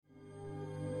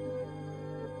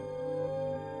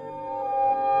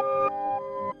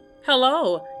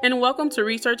Hello, and welcome to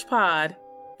Research Pod.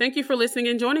 Thank you for listening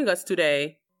and joining us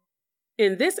today.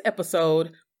 In this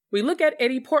episode, we look at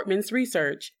Eddie Portman's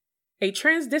research, a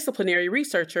transdisciplinary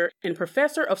researcher and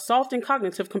professor of soft and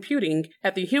cognitive computing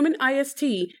at the Human IST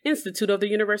Institute of the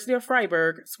University of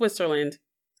Freiburg, Switzerland.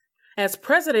 As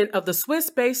president of the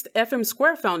Swiss-based FM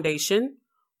Square Foundation,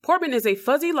 Portman is a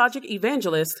fuzzy logic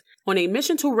evangelist on a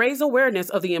mission to raise awareness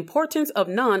of the importance of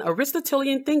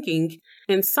non-Aristotelian thinking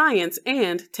in science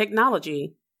and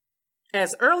technology.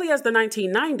 As early as the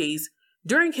 1990s,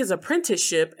 during his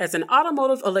apprenticeship as an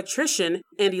automotive electrician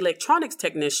and electronics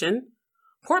technician,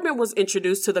 Portman was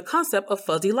introduced to the concept of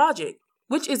fuzzy logic,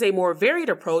 which is a more varied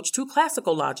approach to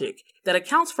classical logic that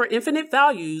accounts for infinite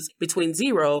values between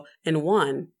 0 and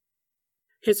 1.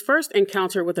 His first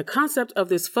encounter with the concept of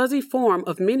this fuzzy form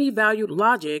of many-valued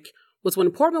logic was when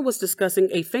Portman was discussing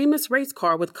a famous race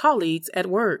car with colleagues at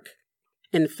work.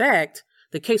 In fact,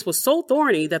 the case was so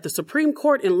thorny that the Supreme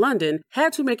Court in London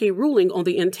had to make a ruling on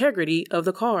the integrity of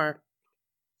the car.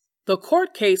 The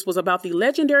court case was about the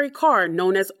legendary car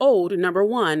known as Ode No.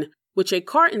 1, which a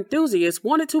car enthusiast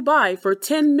wanted to buy for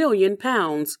 £10 million.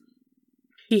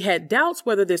 He had doubts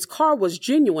whether this car was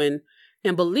genuine,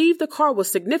 and believed the car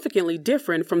was significantly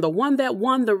different from the one that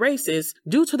won the races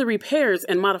due to the repairs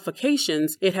and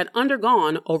modifications it had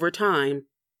undergone over time.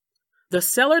 The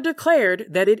seller declared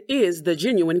that it is the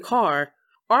genuine car,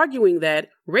 arguing that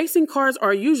racing cars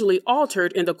are usually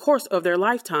altered in the course of their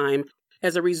lifetime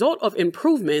as a result of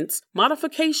improvements,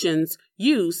 modifications,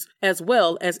 use, as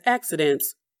well as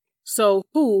accidents. So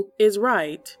who is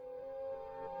right?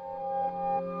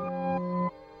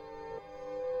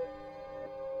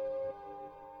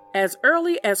 As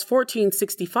early as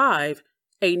 1465,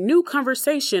 a new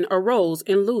conversation arose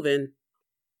in Leuven.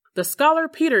 The scholar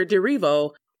Peter de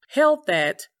Rivaux held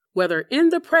that, whether in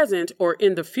the present or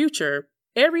in the future,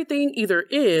 everything either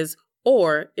is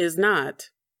or is not.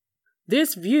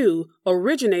 This view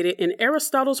originated in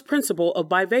Aristotle's principle of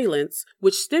bivalence,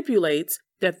 which stipulates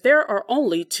that there are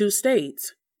only two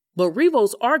states. But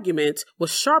Rivaux's argument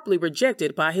was sharply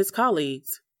rejected by his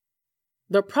colleagues.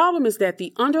 The problem is that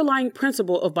the underlying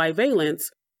principle of bivalence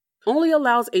only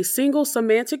allows a single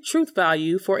semantic truth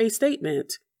value for a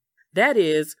statement. That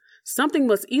is, something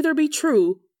must either be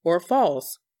true or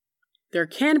false. There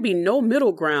can be no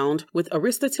middle ground with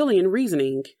Aristotelian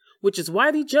reasoning, which is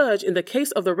why the judge in the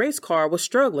case of the race car was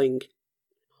struggling.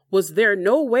 Was there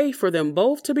no way for them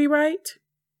both to be right?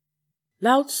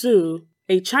 Lao Tzu,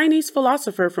 a Chinese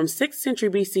philosopher from 6th century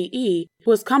BCE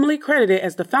who is commonly credited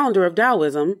as the founder of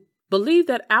Taoism, believed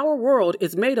that our world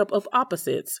is made up of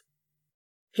opposites.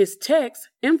 His texts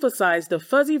emphasize the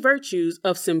fuzzy virtues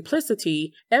of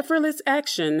simplicity, effortless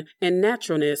action, and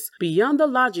naturalness beyond the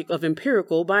logic of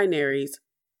empirical binaries.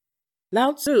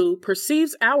 Lao Tzu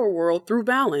perceives our world through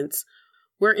balance,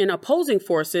 wherein opposing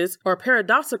forces are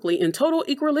paradoxically in total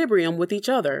equilibrium with each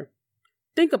other.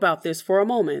 Think about this for a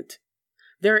moment.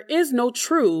 There is no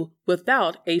true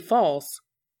without a false,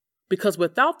 because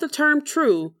without the term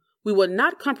true, we would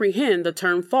not comprehend the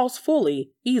term false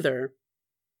fully either.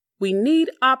 We need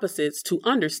opposites to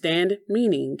understand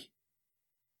meaning.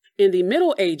 In the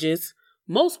Middle Ages,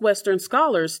 most Western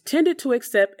scholars tended to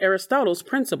accept Aristotle's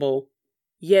principle,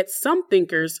 yet some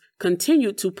thinkers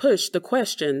continued to push the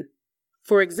question.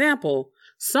 For example,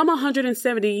 some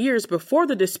 170 years before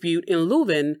the dispute in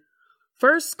Leuven,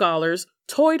 first scholars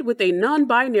toyed with a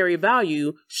non-binary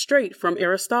value straight from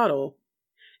Aristotle.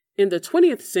 In the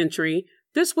 20th century,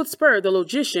 this would spur the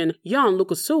logician Jan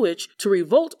Lukasiewicz to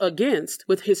revolt against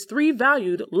with his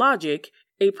three-valued logic,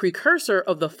 a precursor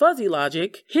of the fuzzy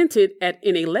logic hinted at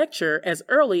in a lecture as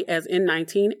early as in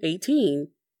 1918.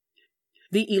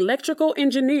 The electrical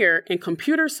engineer and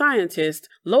computer scientist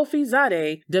Lofi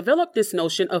Zadeh developed this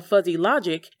notion of fuzzy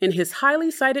logic in his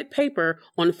highly cited paper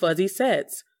on fuzzy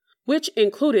sets, which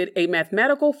included a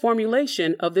mathematical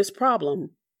formulation of this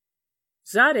problem.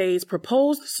 Zadeh's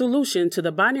proposed solution to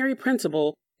the binary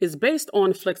principle is based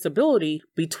on flexibility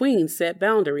between set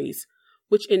boundaries,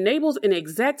 which enables an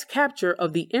exact capture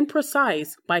of the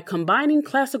imprecise by combining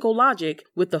classical logic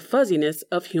with the fuzziness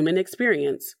of human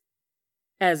experience.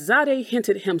 As Zadeh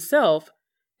hinted himself,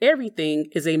 everything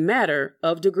is a matter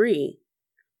of degree.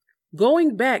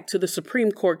 Going back to the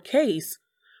Supreme Court case,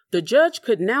 the judge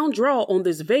could now draw on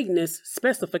this vagueness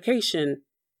specification.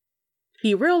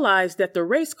 He realized that the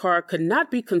race car could not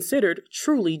be considered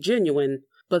truly genuine,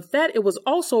 but that it was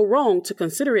also wrong to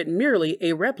consider it merely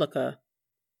a replica.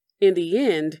 In the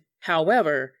end,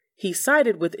 however, he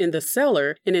sided within the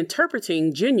seller in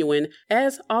interpreting genuine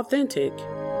as authentic.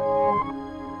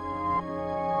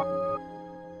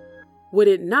 Would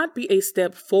it not be a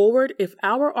step forward if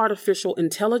our artificial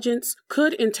intelligence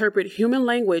could interpret human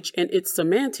language and its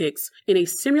semantics in a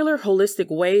similar holistic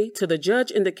way to the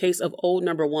judge in the case of old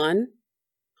number 1?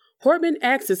 Portman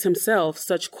asks himself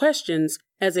such questions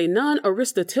as a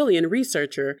non-Aristotelian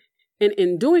researcher, and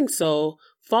in doing so,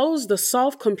 follows the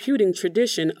soft computing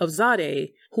tradition of Zadeh,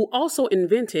 who also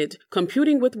invented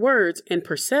computing with words and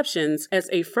perceptions as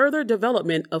a further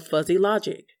development of fuzzy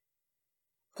logic.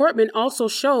 Portman also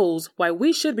shows why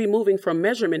we should be moving from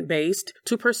measurement-based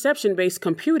to perception-based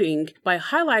computing by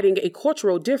highlighting a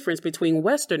cultural difference between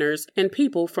Westerners and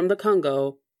people from the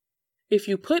Congo. If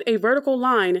you put a vertical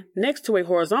line next to a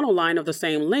horizontal line of the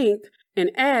same length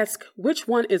and ask which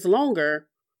one is longer,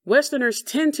 Westerners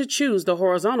tend to choose the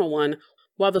horizontal one,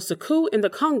 while the Suku in the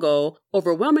Congo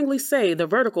overwhelmingly say the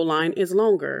vertical line is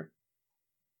longer.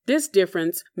 This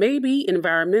difference may be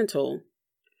environmental.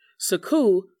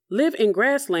 Suku live in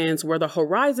grasslands where the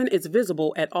horizon is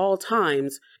visible at all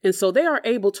times, and so they are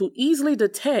able to easily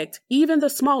detect even the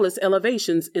smallest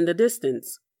elevations in the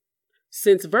distance.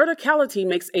 Since verticality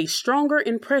makes a stronger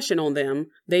impression on them,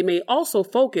 they may also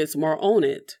focus more on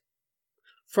it.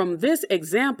 From this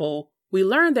example, we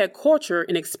learn that culture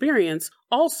and experience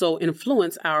also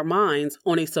influence our minds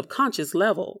on a subconscious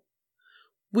level.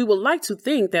 We would like to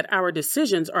think that our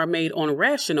decisions are made on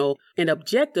rational and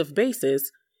objective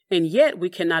basis, and yet we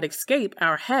cannot escape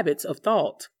our habits of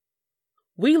thought.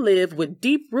 We live with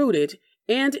deep-rooted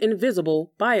and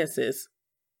invisible biases.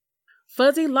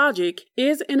 Fuzzy logic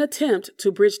is an attempt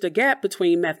to bridge the gap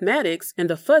between mathematics and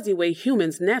the fuzzy way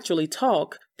humans naturally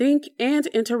talk, think, and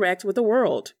interact with the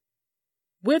world.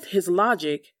 With his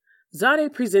logic,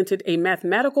 Zadeh presented a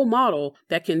mathematical model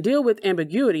that can deal with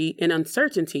ambiguity and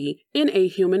uncertainty in a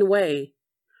human way.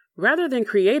 Rather than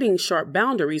creating sharp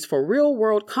boundaries for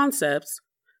real-world concepts,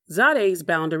 Zadeh's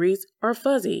boundaries are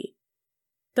fuzzy.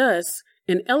 Thus,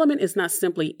 an element is not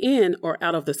simply in or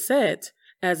out of the set,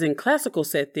 as in classical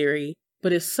set theory,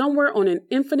 but is somewhere on an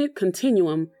infinite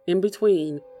continuum in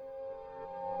between.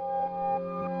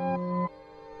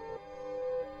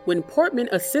 When Portman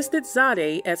assisted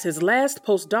Zadeh as his last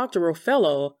postdoctoral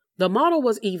fellow, the model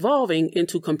was evolving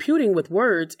into computing with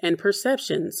words and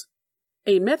perceptions,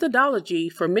 a methodology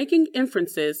for making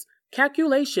inferences,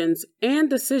 calculations, and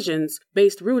decisions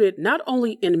rooted not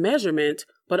only in measurement,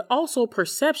 but also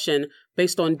perception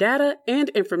based on data and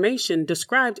information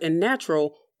described in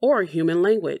natural or human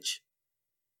language.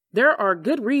 There are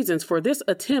good reasons for this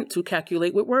attempt to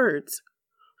calculate with words.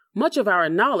 Much of our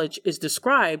knowledge is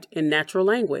described in natural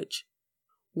language.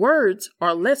 Words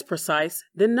are less precise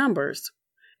than numbers,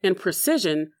 and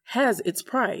precision has its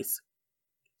price.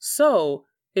 So,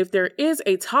 if there is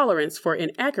a tolerance for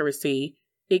inaccuracy,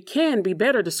 it can be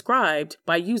better described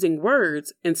by using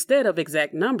words instead of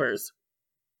exact numbers.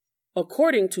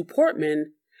 According to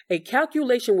Portman, a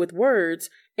calculation with words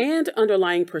and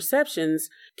underlying perceptions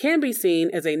can be seen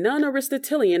as a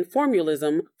non-Aristotelian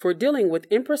formalism for dealing with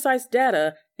imprecise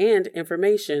data and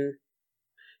information.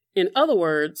 In other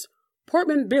words,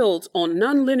 Portman builds on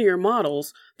nonlinear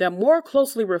models that more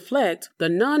closely reflect the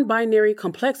non-binary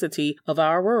complexity of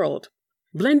our world,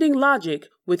 blending logic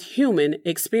with human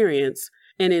experience,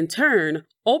 and in turn,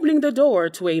 opening the door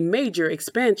to a major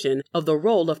expansion of the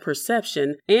role of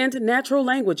perception and natural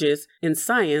languages in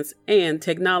science and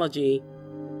technology.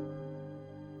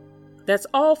 That's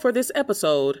all for this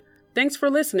episode. Thanks for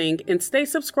listening, and stay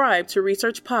subscribed to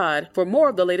Research Pod for more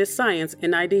of the latest science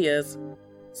and ideas.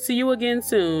 See you again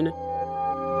soon.